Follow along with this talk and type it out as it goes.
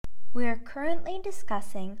We are currently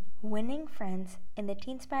discussing winning friends in the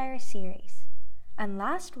Teenspire series, and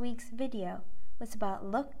last week's video was about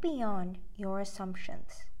look beyond your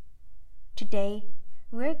assumptions. Today,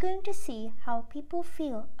 we're going to see how people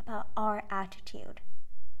feel about our attitude.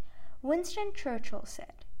 Winston Churchill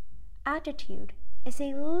said, "Attitude is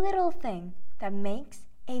a little thing that makes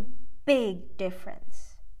a big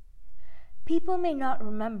difference." People may not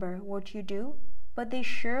remember what you do, but they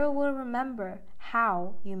sure will remember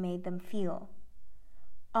how you made them feel.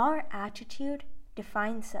 Our attitude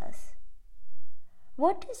defines us.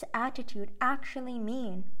 What does attitude actually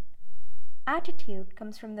mean? Attitude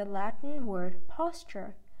comes from the Latin word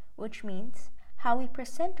posture, which means how we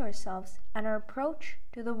present ourselves and our approach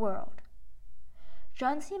to the world.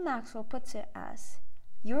 John C. Maxwell puts it as,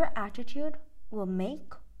 "Your attitude will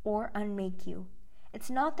make or unmake you. It's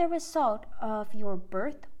not the result of your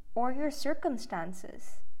birth or your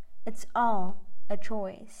circumstances. It's all a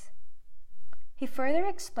choice." He further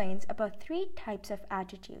explains about 3 types of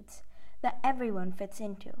attitudes that everyone fits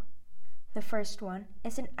into. The first one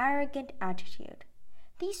is an arrogant attitude.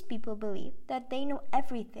 These people believe that they know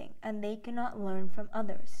everything and they cannot learn from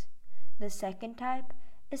others. The second type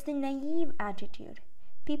is the naive attitude.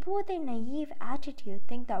 People with a naive attitude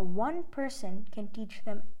think that one person can teach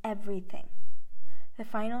them everything. The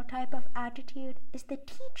final type of attitude is the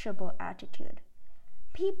teachable attitude.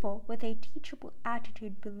 People with a teachable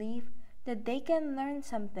attitude believe that they can learn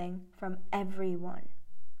something from everyone.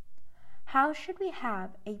 How should we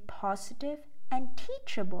have a positive and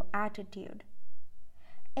teachable attitude?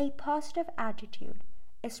 A positive attitude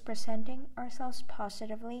is presenting ourselves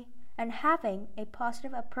positively and having a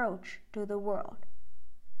positive approach to the world.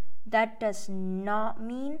 That does not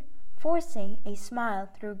mean forcing a smile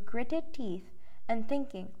through gritted teeth and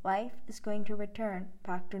thinking life is going to return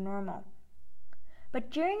back to normal. But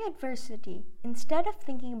during adversity, instead of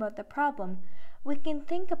thinking about the problem, we can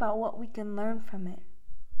think about what we can learn from it.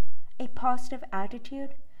 A positive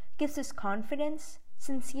attitude gives us confidence,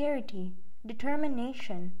 sincerity,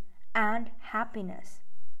 determination, and happiness.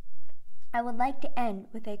 I would like to end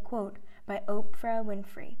with a quote by Oprah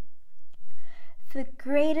Winfrey. "The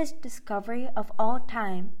greatest discovery of all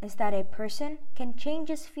time is that a person can change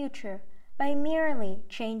his future by merely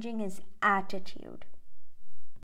changing his attitude."